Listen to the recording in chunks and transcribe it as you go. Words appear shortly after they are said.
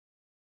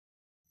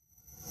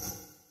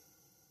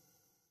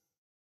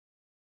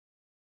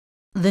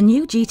The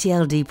new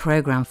gTLD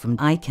program from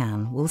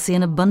ICANN will see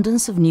an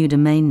abundance of new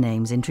domain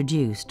names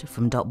introduced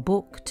from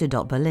 .book to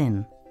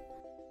 .berlin.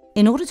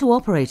 In order to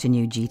operate a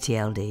new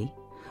gTLD,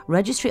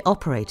 registry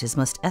operators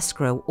must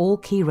escrow all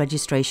key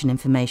registration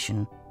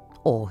information,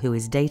 or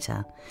WHOIS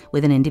data,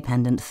 with an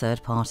independent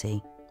third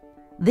party.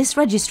 This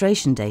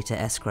registration data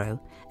escrow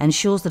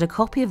ensures that a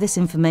copy of this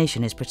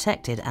information is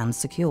protected and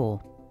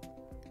secure.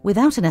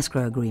 Without an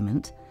escrow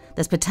agreement,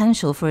 there's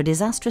potential for a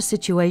disastrous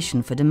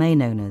situation for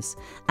domain owners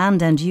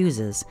and end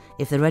users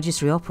if the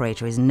registry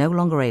operator is no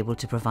longer able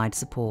to provide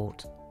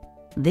support.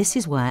 This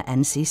is where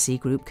NCC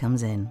Group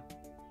comes in.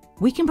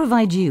 We can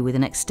provide you with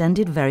an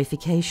extended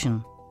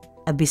verification,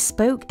 a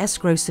bespoke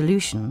escrow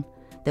solution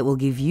that will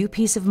give you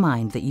peace of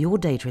mind that your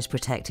data is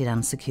protected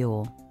and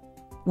secure.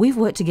 We've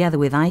worked together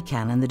with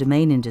ICANN and the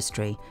domain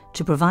industry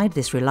to provide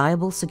this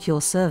reliable,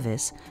 secure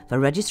service for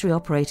registry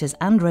operators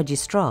and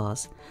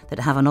registrars that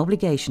have an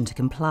obligation to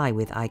comply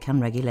with ICANN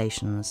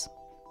regulations.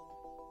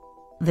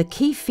 The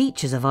key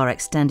features of our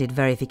extended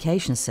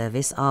verification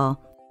service are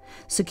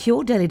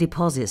secure daily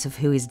deposits of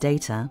WHOIS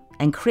data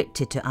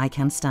encrypted to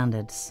ICANN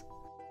standards,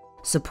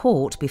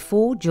 support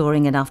before,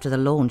 during and after the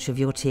launch of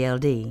your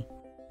TLD,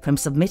 from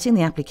submitting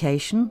the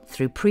application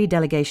through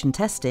pre-delegation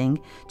testing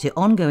to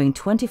ongoing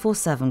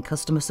 24/7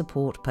 customer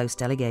support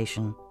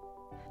post-delegation,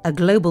 a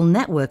global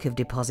network of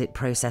deposit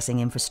processing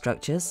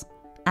infrastructures,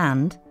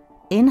 and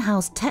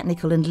in-house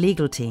technical and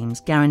legal teams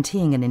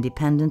guaranteeing an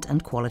independent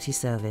and quality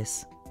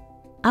service.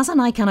 As an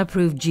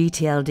ICANN-approved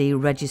gTLD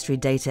registry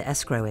data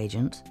escrow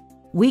agent,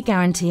 we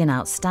guarantee an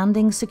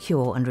outstanding,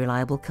 secure and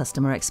reliable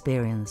customer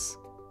experience.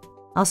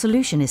 Our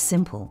solution is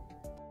simple.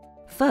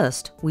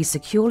 First, we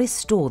securely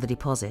store the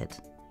deposit.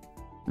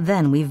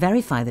 Then we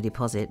verify the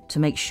deposit to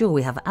make sure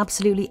we have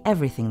absolutely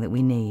everything that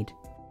we need.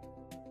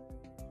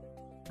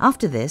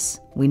 After this,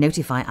 we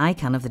notify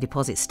ICANN of the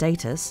deposit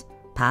status,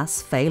 pass,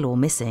 fail or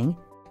missing,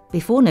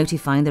 before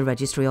notifying the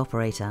registry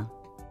operator.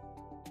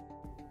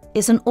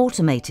 It's an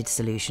automated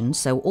solution,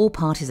 so all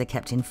parties are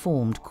kept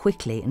informed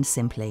quickly and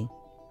simply.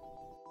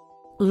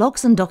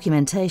 Logs and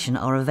documentation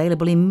are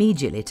available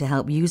immediately to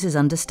help users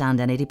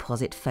understand any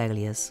deposit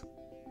failures.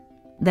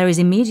 There is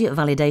immediate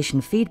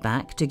validation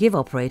feedback to give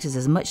operators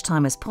as much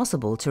time as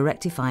possible to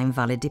rectify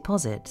invalid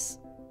deposits.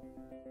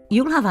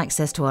 You'll have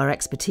access to our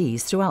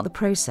expertise throughout the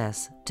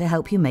process to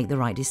help you make the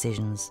right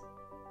decisions.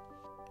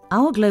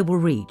 Our global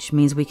reach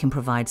means we can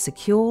provide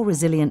secure,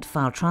 resilient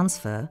file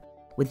transfer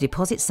with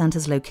deposit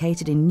centers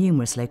located in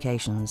numerous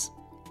locations.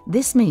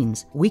 This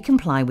means we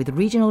comply with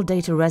regional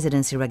data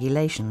residency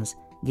regulations,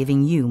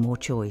 giving you more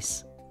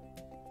choice.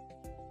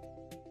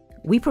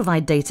 We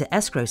provide data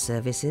escrow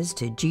services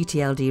to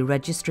gTLD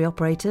registry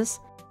operators,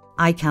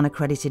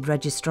 ICANN-accredited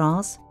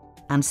registrars,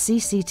 and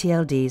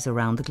ccTLDs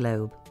around the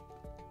globe.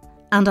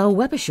 And our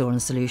web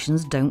assurance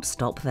solutions don't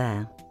stop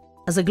there.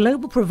 As a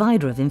global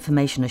provider of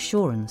information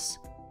assurance,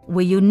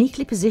 we're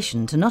uniquely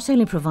positioned to not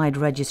only provide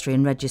registry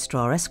and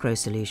registrar escrow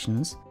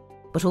solutions,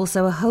 but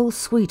also a whole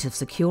suite of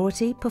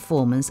security,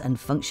 performance, and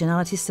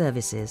functionality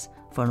services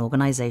for an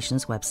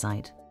organization's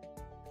website.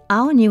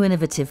 Our new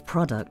innovative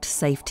product,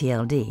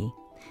 SafeTLD,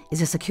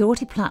 is a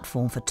security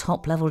platform for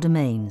top-level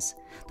domains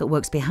that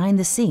works behind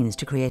the scenes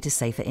to create a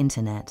safer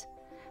internet,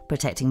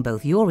 protecting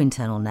both your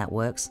internal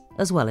networks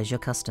as well as your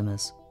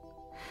customers.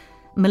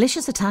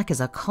 Malicious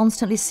attackers are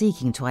constantly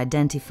seeking to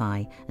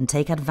identify and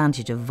take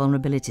advantage of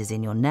vulnerabilities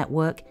in your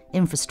network,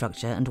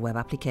 infrastructure, and web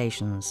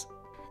applications.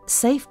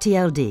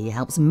 SafeTLD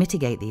helps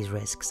mitigate these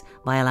risks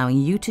by allowing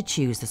you to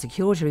choose the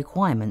security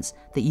requirements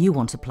that you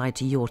want applied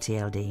to your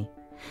TLD,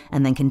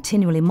 and then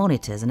continually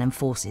monitors and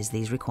enforces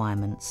these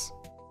requirements.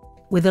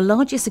 With the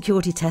largest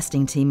security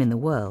testing team in the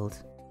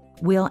world,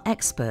 we are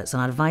experts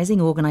on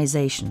advising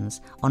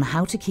organizations on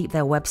how to keep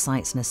their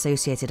websites and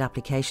associated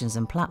applications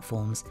and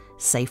platforms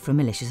safe from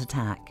malicious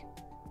attack.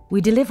 We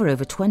deliver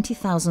over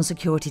 20,000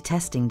 security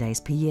testing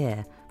days per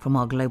year from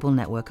our global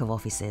network of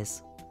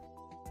offices.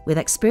 With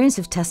experience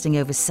of testing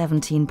over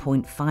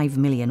 17.5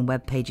 million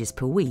web pages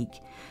per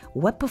week,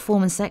 web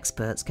performance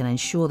experts can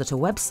ensure that a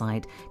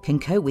website can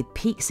cope with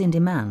peaks in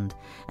demand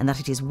and that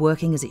it is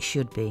working as it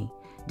should be,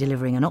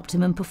 delivering an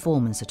optimum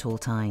performance at all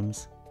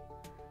times.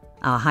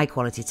 Our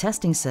high-quality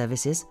testing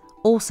services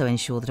also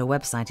ensure that a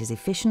website is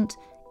efficient,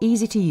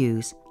 easy to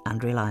use,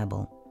 and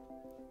reliable.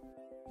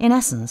 In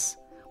essence,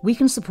 we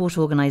can support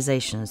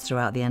organizations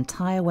throughout the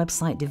entire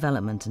website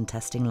development and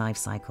testing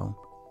lifecycle.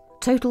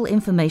 Total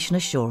information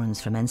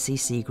assurance from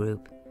NCC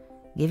Group,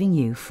 giving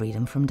you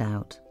freedom from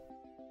doubt.